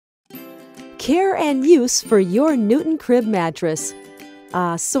Care and use for your Newton crib mattress.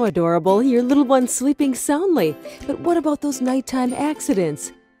 Ah, so adorable, your little one's sleeping soundly. But what about those nighttime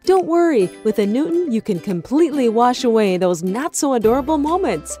accidents? Don't worry, with a Newton you can completely wash away those not-so-adorable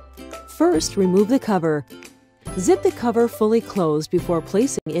moments. First, remove the cover. Zip the cover fully closed before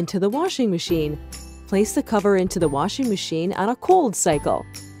placing into the washing machine. Place the cover into the washing machine on a cold cycle.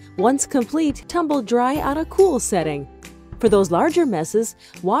 Once complete, tumble dry on a cool setting. For those larger messes,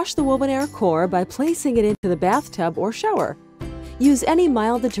 wash the woven air core by placing it into the bathtub or shower. Use any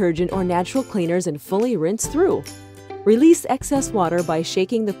mild detergent or natural cleaners and fully rinse through. Release excess water by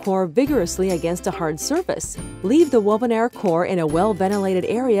shaking the core vigorously against a hard surface. Leave the woven air core in a well-ventilated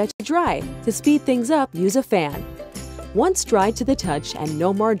area to dry. To speed things up, use a fan. Once dried to the touch and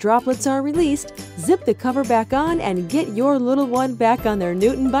no more droplets are released, zip the cover back on and get your little one back on their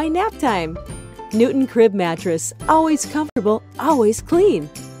Newton by nap time. Newton Crib Mattress. Always comfortable, always clean.